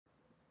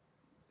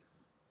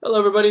Hello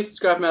everybody, it's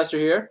Craftmaster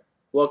here.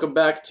 Welcome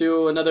back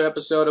to another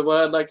episode of what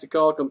I'd like to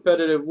call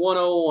Competitive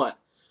 101.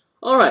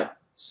 Alright,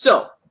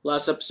 so,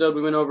 last episode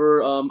we went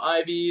over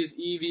IVs,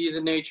 EVs,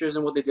 and natures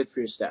and what they did for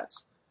your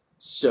stats.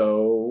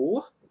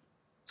 So,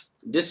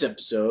 this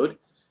episode,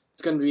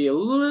 it's going to be a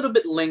little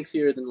bit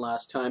lengthier than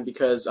last time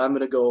because I'm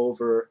going to go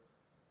over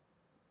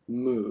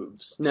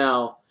moves.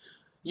 Now,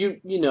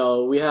 you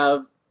know, we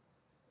have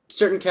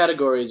certain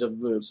categories of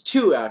moves.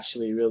 Two,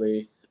 actually,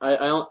 really.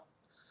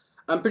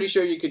 I'm pretty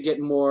sure you could get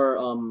more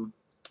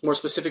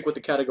specific with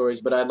the categories,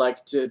 but I'd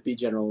like to be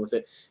general with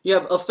it. You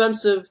have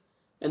offensive,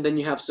 and then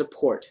you have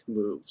support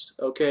moves.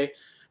 Okay.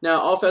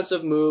 Now,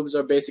 offensive moves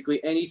are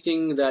basically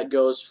anything that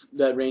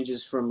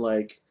ranges from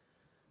like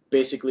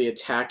basically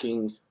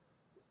attacking.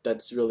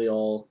 That's really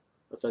all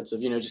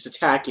offensive. You know, just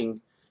attacking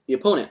the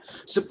opponent.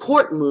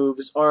 Support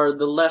moves are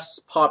the less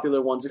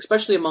popular ones,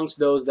 especially amongst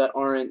those that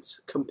aren't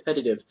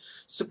competitive.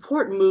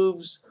 Support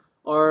moves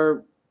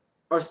are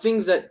are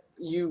things that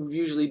you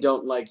usually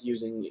don't like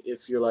using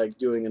if you're like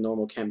doing a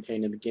normal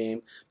campaign in the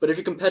game. But if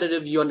you're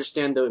competitive, you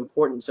understand the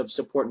importance of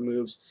support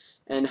moves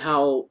and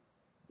how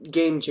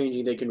game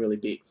changing they can really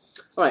be.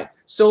 Alright,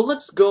 so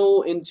let's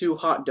go into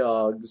Hot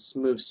Dog's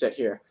moveset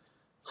here.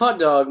 Hot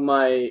Dog,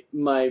 I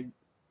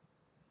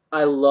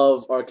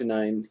love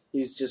Arcanine.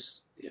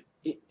 He's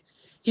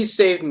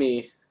saved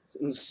me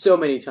so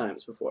many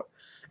times before.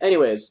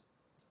 Anyways,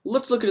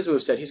 let's look at his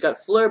moveset. He's got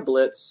Flare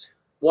Blitz,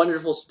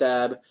 Wonderful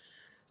Stab.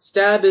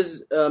 Stab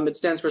is it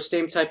stands for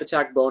same type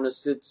attack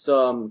bonus. It's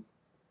you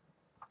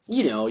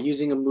know,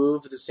 using a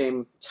move with the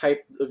same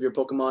type of your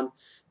Pokemon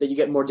that you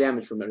get more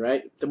damage from it,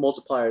 right? The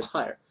multiplier is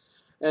higher.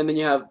 And then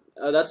you have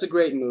that's a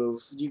great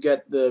move. You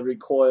get the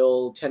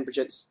recoil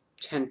 10%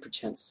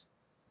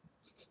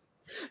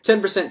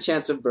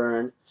 chance of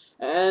burn.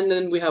 And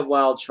then we have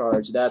Wild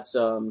Charge. That's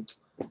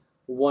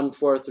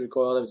 1/4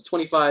 recoil. That's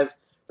 25%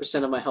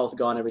 of my health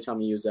gone every time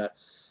you use that.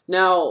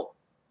 Now,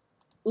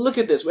 look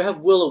at this. We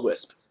have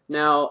Will-O-Wisp.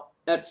 Now,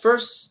 at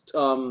first,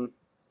 so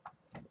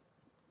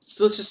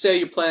let's just say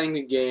you're playing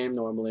the game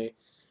normally.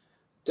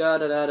 Da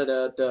da da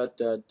da da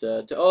da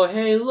da da. Oh,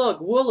 hey,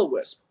 look,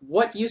 Will-O-Wisp.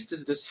 What use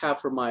does this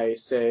have for my,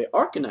 say,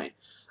 Arcanine?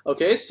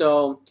 Okay,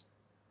 so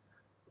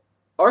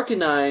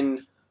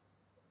Arcanine,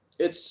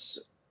 it's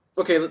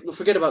okay.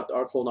 Forget about the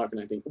whole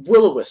Arcanine thing.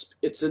 Will-O-Wisp.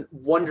 It's a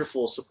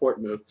wonderful support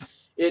move.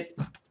 It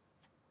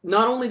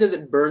not only does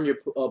it burn your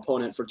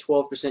opponent for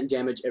 12%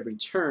 damage every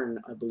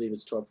turn, I believe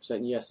it's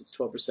 12%. Yes, it's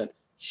 12%.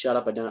 Shut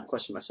up, I do not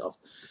question myself.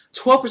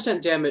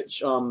 12%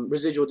 damage,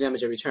 residual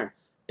damage every turn.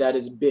 That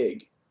is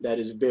big. That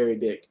is very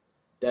big.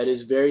 That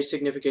is very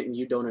significant, and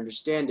you don't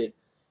understand it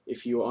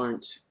if you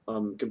aren't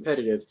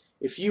competitive.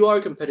 If you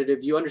are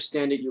competitive, you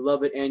understand it, you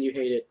love it, and you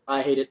hate it.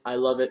 I hate it, I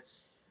love it.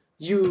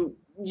 You'll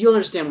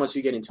understand once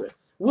you get into it.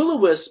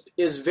 Will-O-Wisp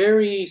is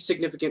very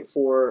significant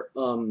for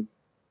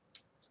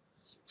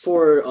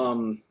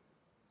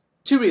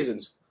two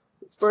reasons.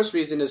 First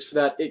reason is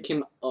that it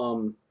can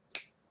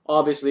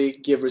obviously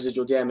give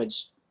residual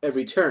damage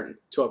every turn,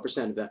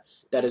 12% of that.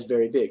 That is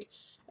very big.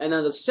 And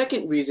then the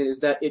second reason is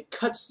that it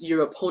cuts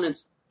your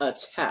opponent's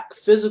attack,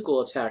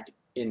 physical attack,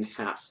 in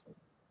half.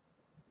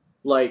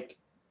 Like,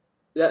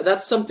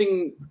 that's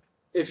something,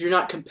 if you're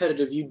not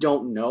competitive, you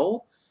don't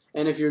know.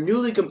 And if you're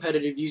newly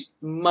competitive, you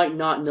might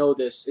not know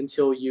this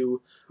until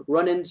you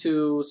run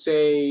into,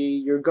 say,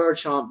 your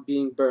Garchomp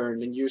being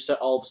burned, and you're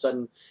all of a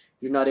sudden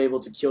you're not able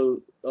to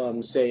kill,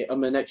 say, a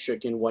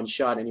Manectric in one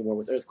shot anymore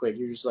with Earthquake.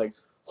 You're just like,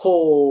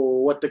 oh,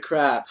 what the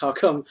crap? How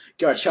come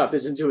Garchomp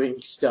isn't doing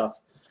stuff?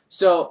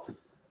 So,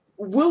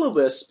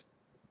 Will-O-Wisp,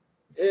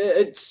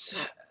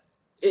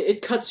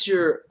 it cuts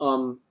your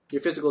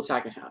physical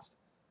attack in half.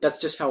 That's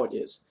just how it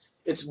is.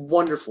 It's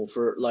wonderful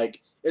for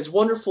like it's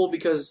wonderful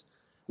because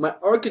my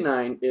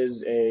Arcanine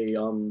is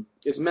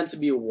it's meant to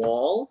be a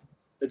wall.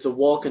 It's a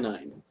wall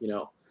canine, you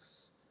know.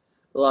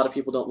 A lot of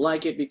people don't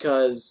like it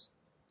because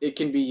it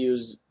can be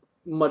used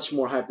much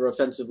more hyper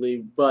offensively,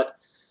 but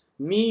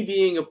me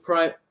being a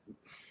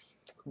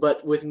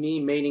but with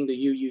me maining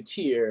the UU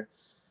tier,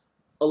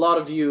 a lot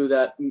of you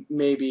that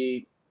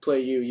maybe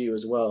play UU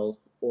as well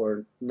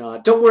or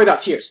not. Don't worry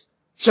about tiers.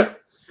 Shut up.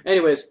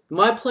 Anyways,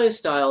 my play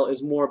style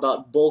is more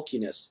about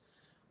bulkiness.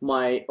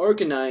 My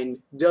Arcanine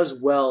does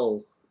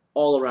well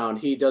all around.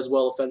 He does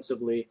well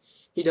offensively.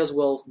 He does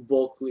well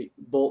bulkly.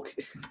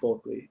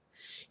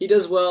 He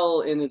does well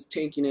in its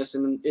tankiness,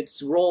 and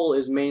its role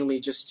is mainly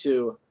just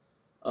to,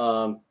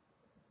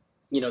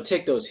 you know,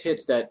 take those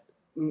hits that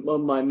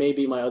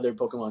maybe my other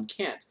Pokemon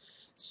can't.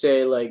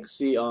 Say like,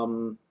 see,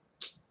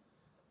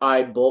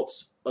 I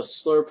bolt a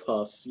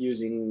Slurpuff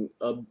using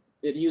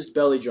it used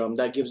Belly Drum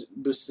that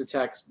boosts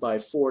attacks by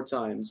 4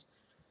 times.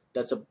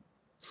 That's a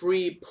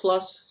free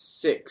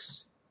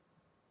 +6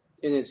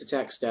 in its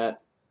attack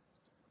stat.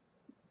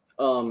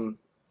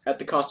 At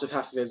the cost of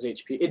half of his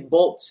HP, it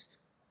bolts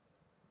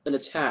an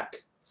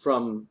attack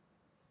from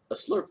a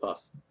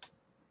Slurpuff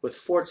with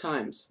 4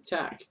 times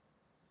attack.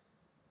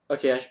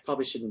 Okay, I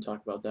probably shouldn't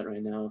talk about that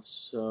right now.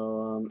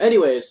 So,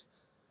 anyways,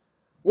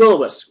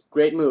 Will-O-Wisp,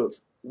 great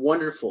move.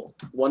 Wonderful,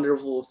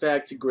 wonderful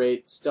effect,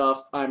 great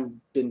stuff. I've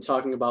been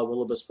talking about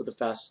Will-O-Wisp for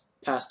the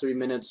past 3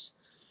 minutes.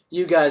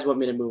 You guys want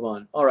me to move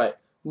on. Alright,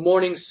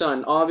 Morning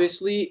Sun.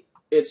 Obviously,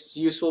 it's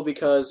useful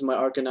because my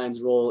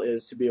Arcanine's role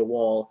is to be a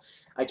wall.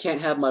 I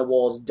can't have my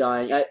walls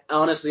dying.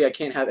 Honestly, I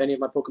can't have any of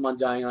my Pokemon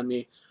dying on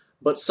me.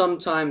 But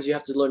sometimes you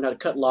have to learn how to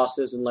cut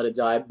losses and let it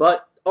die.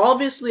 But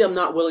obviously, I'm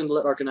not willing to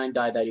let Arcanine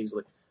die that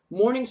easily.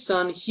 Morning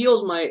Sun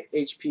heals my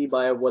HP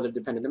by a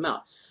weather-dependent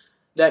amount.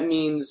 That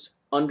means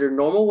under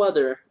normal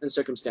weather and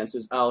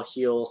circumstances, I'll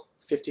heal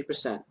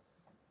 50%.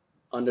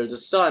 Under the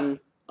sun,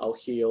 I'll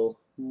heal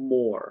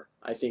more.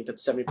 I think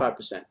that's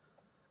 75%.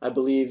 I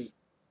believe,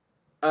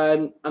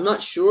 I'm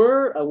not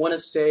sure. I want to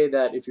say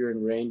that if you're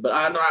in rain, but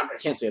I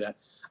can't say that.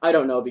 I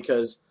don't know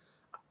because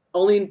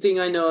only thing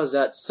I know is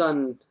that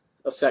sun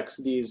affects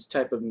these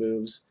type of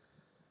moves.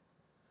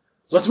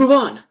 Let's move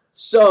on.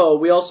 So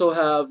we also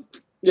have,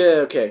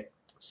 yeah, okay.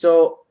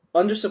 So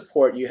under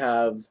support you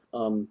have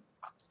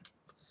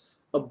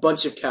a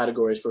bunch of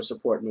categories for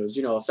support moves.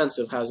 You know,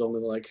 offensive has only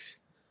like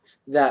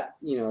that,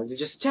 you know, they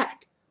just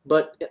attack.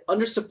 But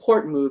under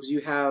support moves,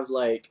 you have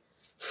like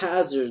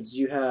hazards,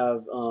 you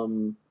have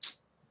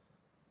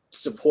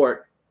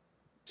support,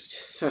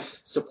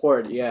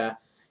 support, yeah.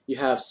 You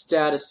have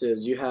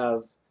statuses, you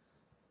have,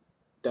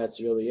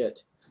 that's really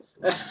it.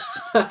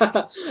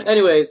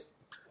 Anyways,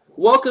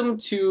 welcome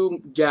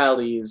to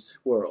Gally's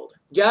world.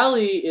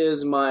 Gally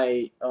is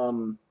my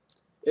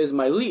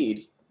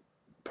lead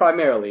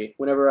primarily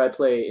whenever I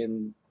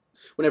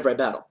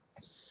battle.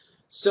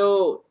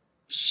 So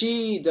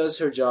she does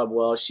her job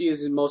well. She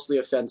is mostly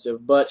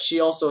offensive, but she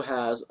also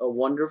has a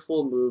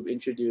wonderful move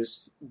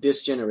introduced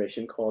this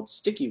generation called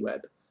Sticky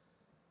Web.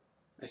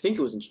 I think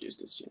it was introduced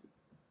this gen.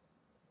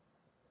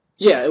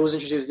 Yeah, it was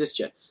introduced this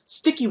gen.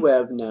 Sticky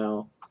Web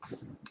now.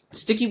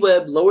 Sticky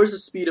Web lowers the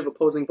speed of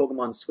opposing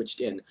Pokemon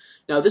switched in.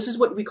 Now this is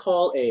what we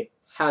call a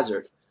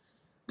hazard.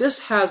 This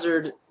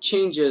hazard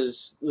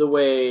changes the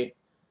way,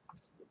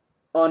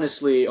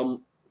 honestly,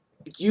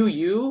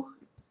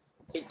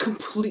 it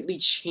completely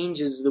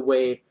changes the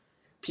way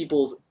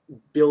people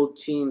build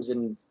teams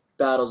and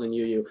battles in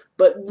UU.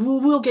 But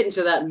we'll get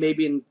into that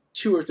maybe in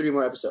 2 or 3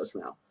 more episodes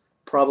from now.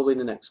 Probably in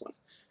the next one.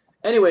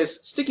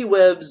 Anyways, Sticky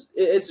Webs,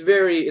 it's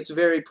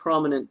very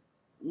prominent.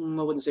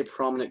 I wouldn't say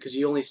prominent because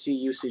you only see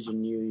usage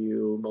in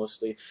UU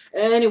mostly.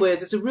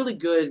 Anyways, it's a really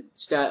good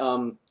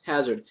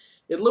hazard.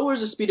 It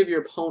lowers the speed of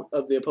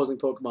the opposing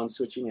Pokemon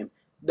switching in.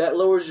 That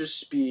lowers your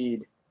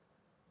speed.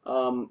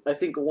 I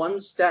think one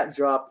stat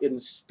drop in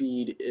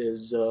speed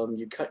is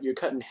you're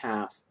cut in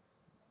half.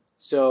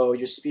 So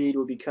your speed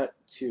will be cut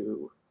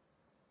to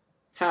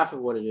half of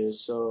what it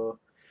is. So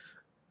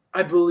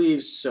I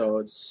believe so.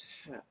 It's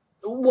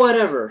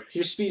whatever.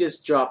 Your speed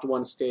is dropped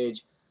one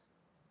stage.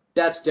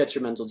 That's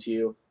detrimental to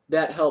you.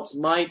 That helps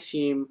my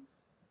team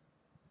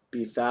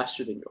be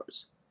faster than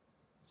yours.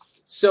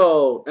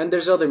 So, and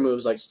there's other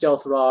moves like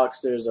Stealth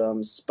Rocks, there's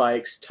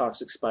Spikes,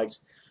 Toxic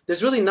Spikes.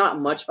 There's really not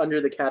much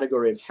under the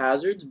category of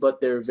hazards, but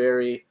but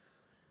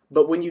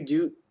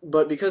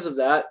because of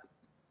that,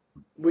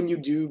 when you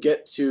do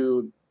get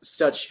to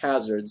such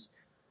hazards,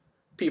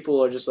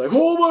 people are just like,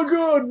 oh my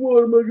god,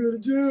 what am I gonna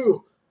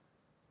do?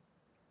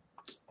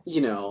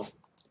 You know.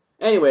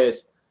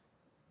 Anyways,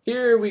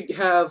 here we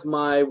have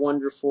my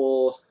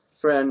wonderful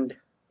friend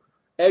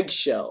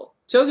Eggshell.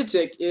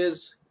 Togetic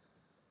is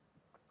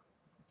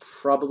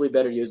probably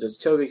better used as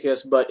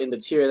Togekiss, but in the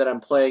tier that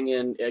I'm playing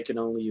in, I can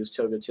only use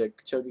Togetic.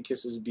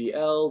 Togekiss is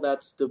BL,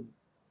 that's the...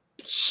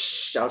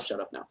 I'll shut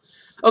up now.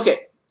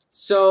 Okay,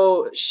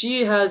 so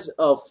she has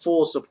a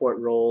full support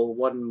role.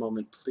 One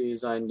moment,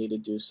 please. I need to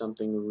do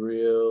something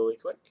really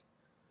quick.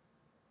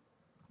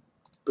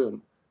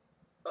 Boom.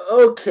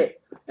 Okay,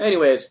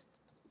 anyways.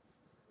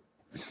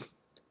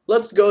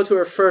 Let's go to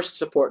her first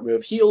support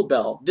move, Heal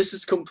Bell. This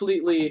is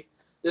completely...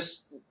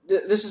 This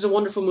is a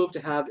wonderful move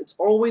to have. It's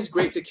always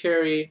great to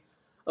carry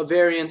a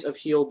variant of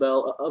Heal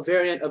Bell, a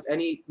variant of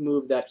any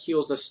move that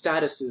heals the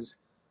statuses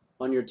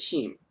on your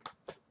team.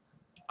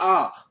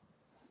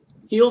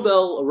 Heal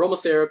Bell,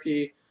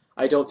 Aromatherapy,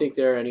 I don't think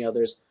there are any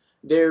others.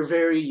 They're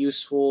very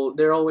useful.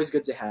 They're always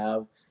good to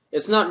have.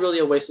 It's not really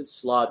a wasted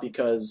slot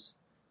because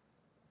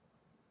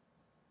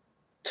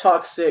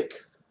Toxic,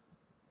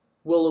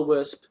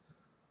 Will-O-Wisp,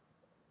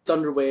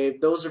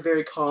 Thunderwave, those are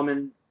very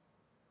common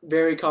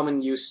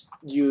use.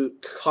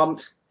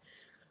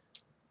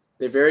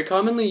 They're very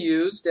commonly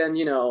used, and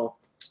you know,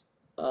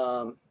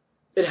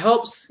 it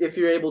helps if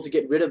you're able to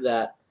get rid of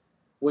that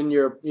when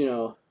you're, you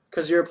know,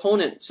 because your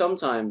opponent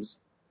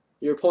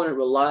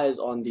relies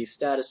on these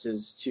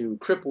statuses to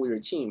cripple your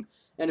team,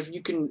 and if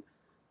you can,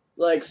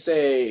 like,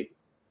 say,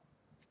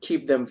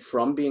 keep them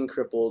from being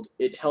crippled,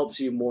 it helps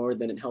you more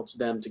than it helps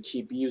them to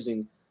keep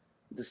using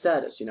the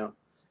status, you know.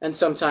 And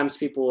sometimes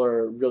people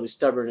are really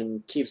stubborn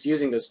and keeps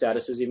using those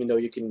statuses even though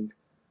you can,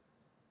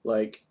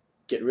 like,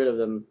 get rid of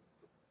them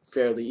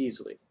fairly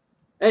easily.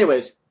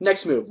 Anyways,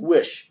 next move,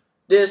 Wish.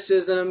 This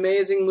is an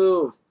amazing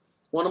move.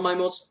 One of my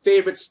most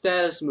favorite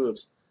status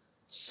moves.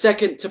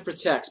 Second to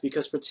Protect,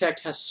 because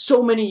Protect has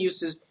so many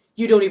uses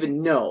you don't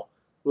even know.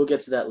 We'll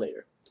get to that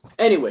later.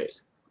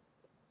 Anyways,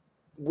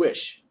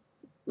 Wish.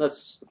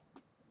 Let's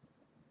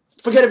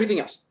forget everything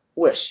else.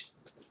 Wish.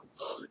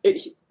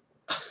 It's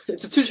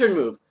a two-turn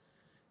move.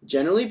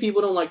 Generally,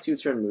 people don't like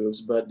two-turn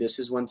moves, but this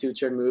is one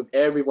two-turn move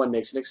everyone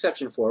makes an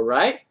exception for,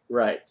 right?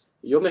 Right.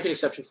 You'll make an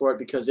exception for it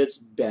because it's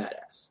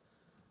badass.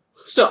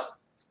 So,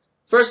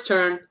 first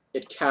turn,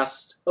 it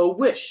casts a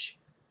Wish.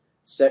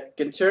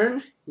 Second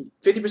turn,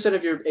 50%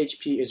 of your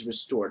HP is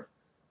restored.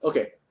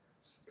 Okay,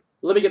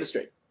 let me get this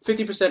straight.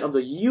 50% of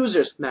the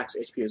user's max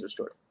HP is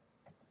restored.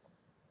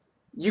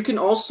 You can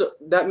also,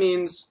 that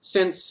means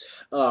since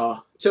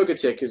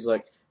Togetic is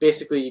like,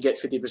 basically you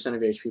get 50%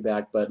 of your HP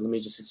back, but let me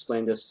just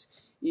explain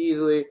this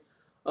easily.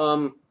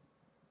 Togetic,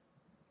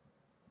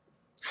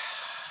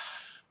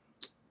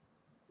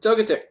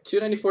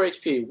 294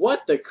 HP.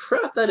 What the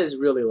crap? That is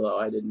really low.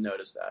 I didn't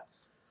notice that.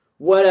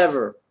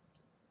 Whatever.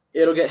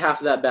 It'll get half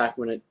of that back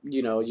when it,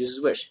 uses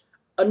Wish.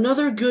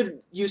 Another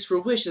good use for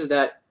Wish is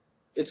that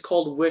it's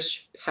called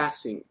Wish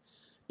Passing.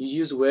 You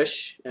use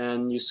Wish,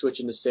 and you switch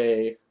into,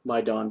 say,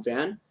 my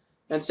Donphan,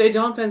 and say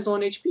Donphan's low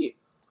on HP.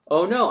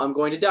 Oh no, I'm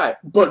going to die.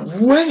 But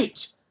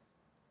wait!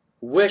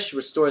 Wish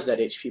restores that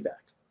HP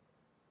back.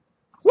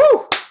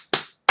 Woo!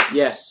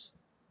 Yes.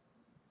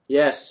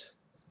 Yes.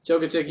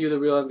 Togetic, you the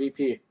real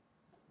MVP.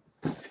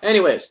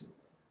 Anyways,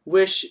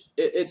 Wish,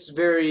 it's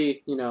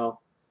very,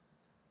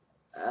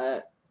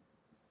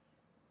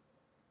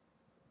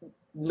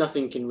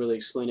 nothing can really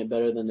explain it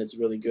better than it's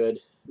really good,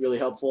 really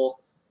helpful.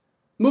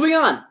 Moving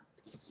on!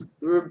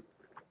 We're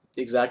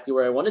exactly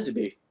where I wanted to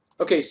be.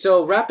 Okay,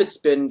 so Rapid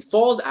Spin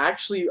falls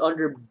actually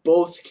under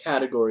both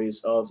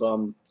categories of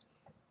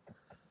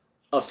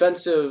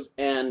offensive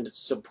and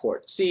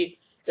support. See,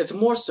 it's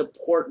more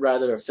support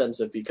rather than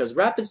offensive because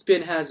Rapid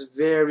Spin has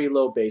very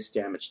low base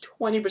damage,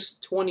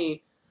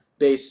 20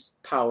 base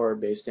power,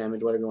 base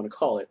damage, whatever you want to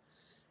call it.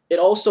 It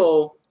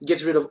also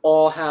gets rid of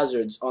all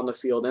hazards on the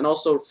field and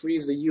also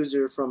frees the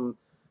user from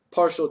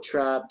partial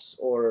traps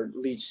or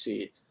Leech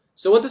Seed.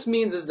 So what this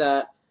means is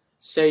that,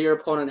 say your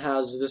opponent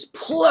has this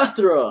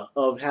plethora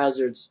of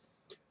hazards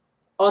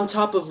on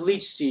top of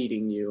Leech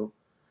Seeding you.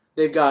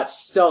 They've got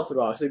Stealth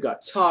Rocks, they've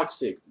got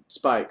Toxic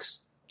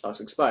Spikes,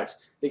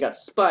 they got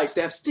Spikes,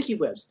 they have Sticky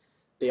Webs,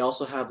 they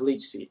also have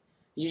Leech Seed.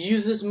 You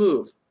use this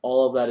move,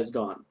 all of that is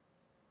gone.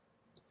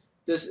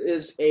 This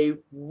is a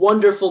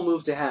wonderful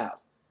move to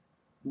have.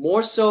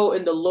 More so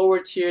in the lower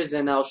tiers,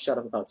 and I'll shut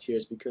up about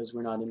tiers because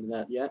we're not into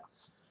that yet.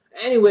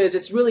 Anyways,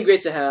 it's really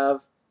great to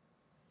have.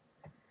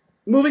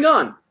 Moving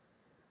on.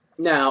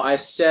 Now, I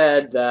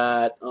said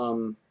that,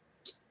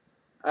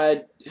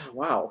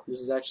 wow, this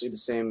is actually the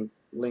same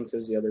length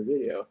as the other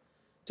video.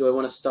 Do I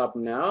want to stop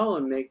now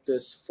and make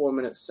this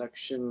 4-minute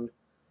section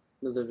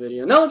of the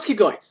video? No, let's keep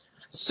going.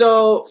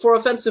 So, for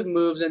offensive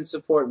moves and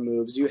support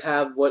moves, you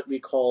have what we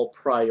call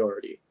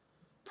priority.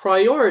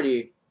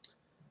 Priority,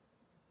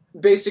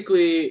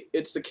 basically,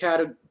 it's the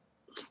category.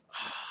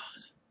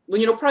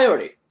 When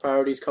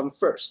priorities come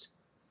first,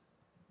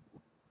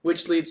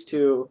 which leads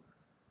to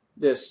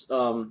this.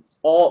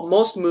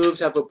 Most moves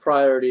have a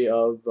priority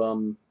of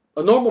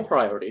a normal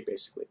priority,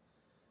 basically.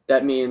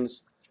 That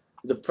means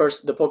the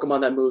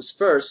Pokemon that moves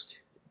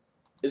first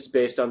is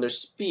based on their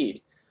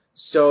speed.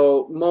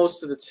 So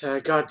most of the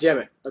time, god damn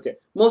it. Okay,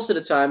 most of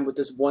the time with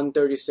this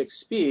 136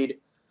 speed,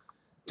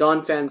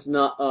 Donphan's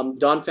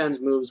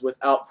moves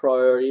without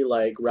priority,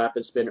 like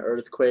Rapid Spin,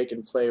 Earthquake,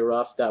 and Play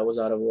Rough, that was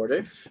out of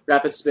order.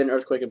 Rapid Spin,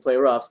 Earthquake, and Play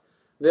Rough,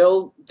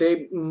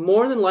 they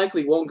more than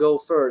likely won't go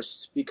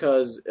first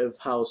because of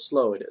how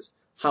slow it is.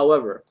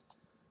 However,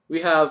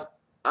 we have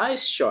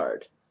Ice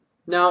Shard.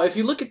 Now, if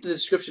you look at the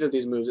description of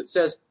these moves, it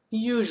says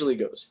usually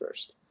goes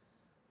first.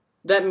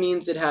 That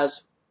means it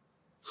has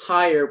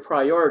higher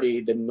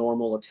priority than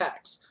normal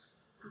attacks.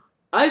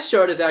 Ice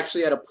Shard is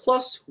actually at a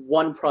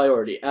 +1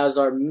 priority, as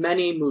are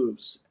many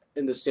moves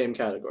in the same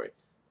category.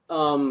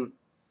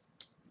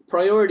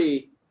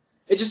 Priority,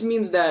 it just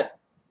means that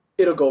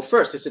it'll go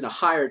first. It's in a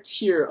higher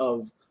tier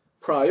of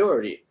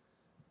priority.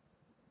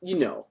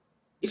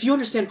 If you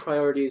understand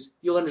priorities,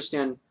 you'll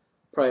understand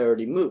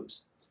priority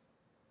moves.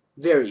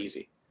 Very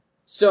easy.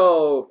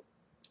 So,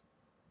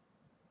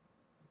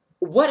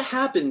 what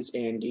happens,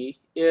 Andy,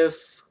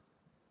 if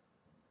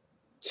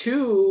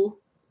 2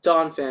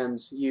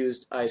 Donphans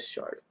used Ice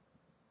Shard?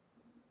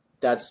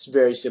 That's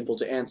very simple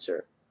to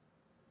answer.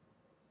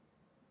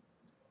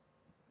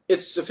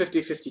 It's a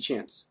 50-50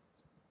 chance.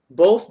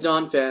 Both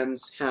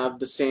Donphans have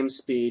the same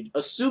speed,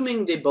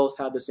 assuming they both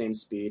have the same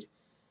speed,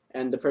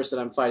 and the person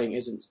I'm fighting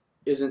isn't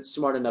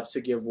smart enough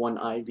to give 4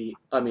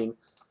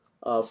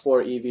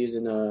 EVs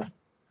in a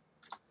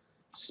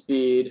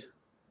speed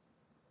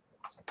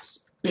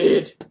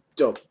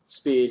to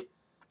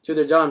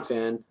their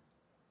Donphan,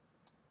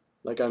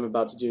 like I'm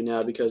about to do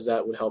now, because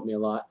that would help me a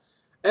lot.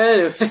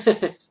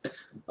 Anyway,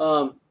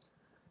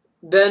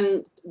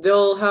 then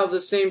they'll have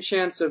the same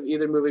chance of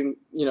either moving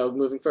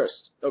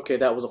first. Okay,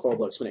 that was a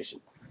horrible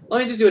explanation.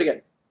 Let me just do it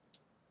again.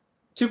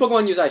 2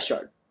 Pokemon use Ice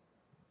Shard.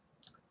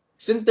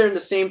 Since they're in the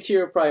same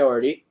tier of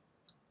priority,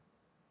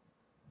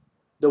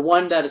 the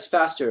one that is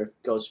faster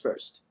goes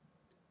first.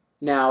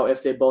 Now,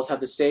 if they both have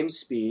the same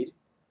speed,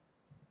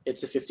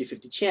 it's a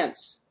 50-50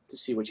 chance to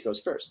see which goes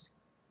first.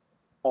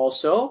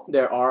 Also,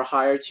 there are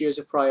higher tiers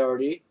of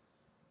priority.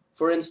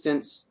 For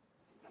instance,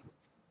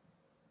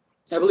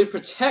 I believe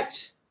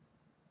Protect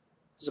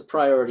has a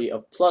priority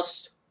of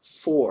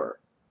 +4.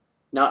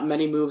 Not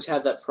many moves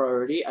have that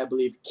priority. I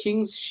believe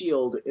King's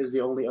Shield is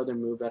the only other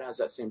move that has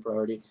that same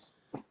priority.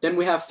 Then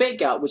we have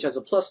Fake Out, which has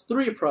a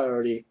 +3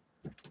 priority.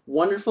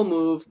 Wonderful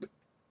move.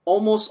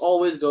 Almost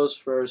always goes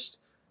first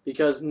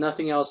because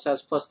nothing else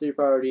has +3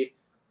 priority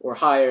or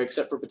higher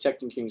except for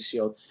Protecting King's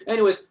Shield.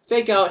 Anyways,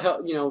 Fake Out,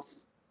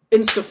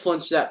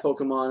 insta-flinch that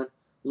Pokemon.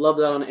 Love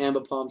that on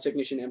Ambipom.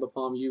 Technician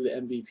Ambipom, you the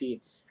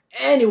MVP.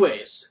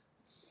 Anyways,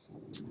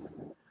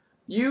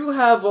 you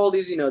have all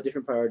these,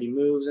 different priority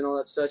moves and all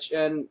that such,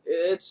 and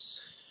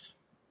it's...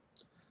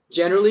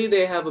 Generally,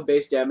 they have a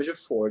base damage of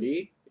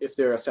 40 if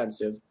they're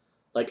offensive,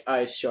 like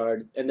Ice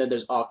Shard, and then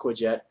there's Aqua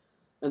Jet,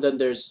 and then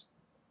there's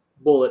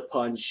Bullet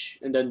Punch,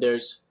 and then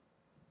there's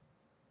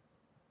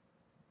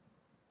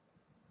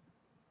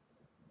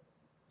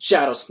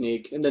Shadow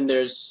Sneak, and then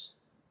there's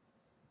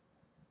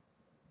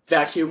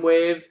Vacuum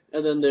Wave,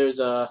 and then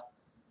there's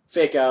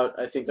Fake Out.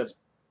 I think that's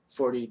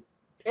 40.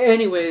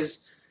 Anyways,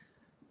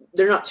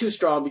 they're not too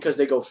strong because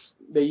they're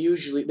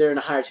in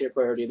a higher tier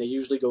priority, and they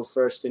usually go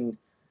first. And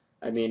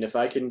I mean, if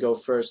I can go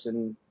first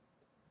and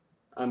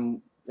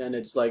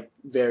it's like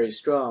very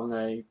strong,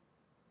 I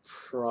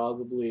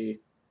probably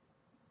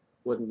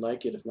wouldn't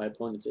like it if my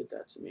opponent did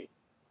that to me.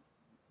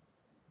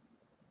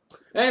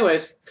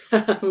 Anyways,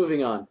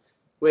 moving on.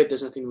 Wait,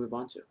 there's nothing to move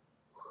on to.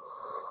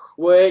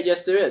 Wait,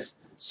 yes there is.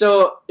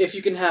 So, if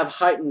you can have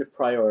heightened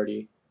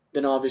priority,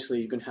 then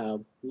obviously you can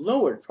have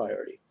lowered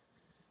priority.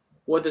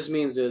 What this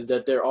means is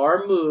that there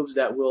are moves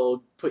that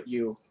will put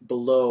you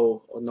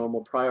below a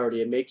normal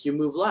priority and make you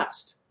move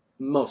last,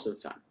 most of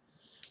the time.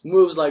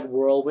 Moves like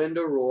Whirlwind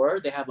or Roar,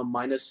 they have a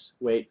minus...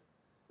 Wait,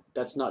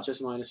 that's not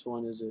just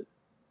 -1, is it?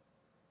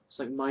 It's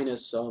like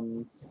minus,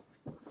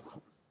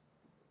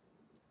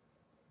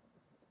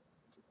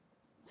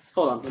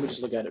 Hold on, let me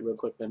just look at it real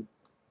quick then.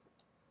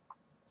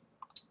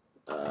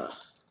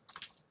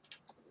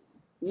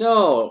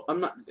 No, I'm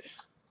not...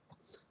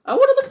 I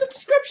want to look at the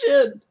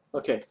description!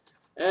 Okay.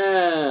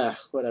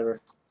 Whatever.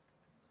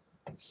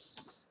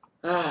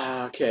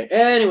 Okay.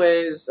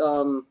 Anyways,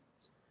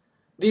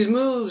 these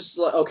moves...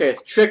 Okay,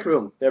 Trick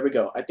Room. There we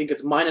go. I think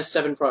it's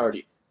 -7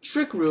 priority.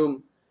 Trick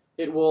Room,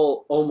 it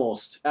will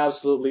almost,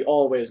 absolutely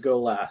always go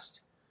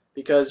last.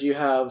 Because you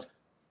have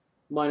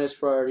minus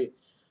priority.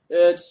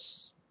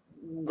 It's...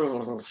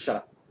 Shut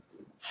up.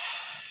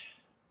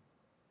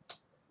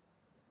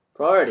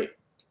 Priority.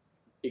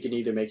 It can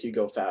either make you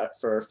go It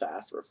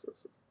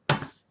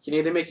can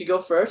either make you go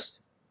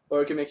first,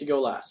 or it can make you go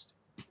last.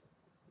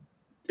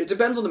 It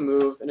depends on the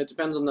move, and it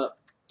depends on the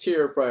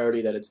tier of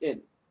priority that it's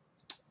in.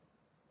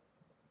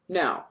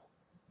 Now,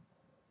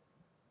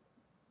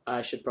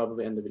 I should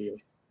probably end the video.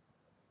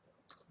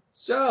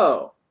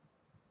 So,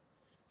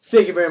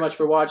 thank you very much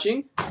for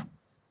watching,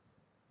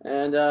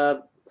 and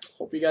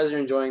hope you guys are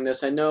enjoying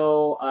this. I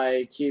know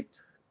I keep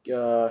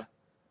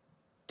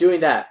doing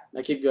that.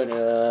 I keep going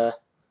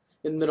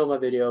in the middle of my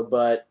video,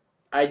 but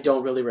I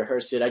don't really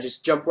rehearse it. I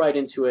just jump right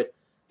into it.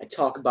 I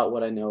talk about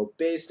what I know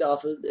based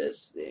off of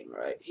this thing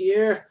right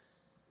here.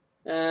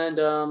 And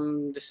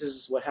this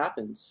is what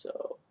happens.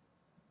 So,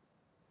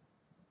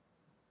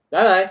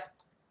 bye-bye.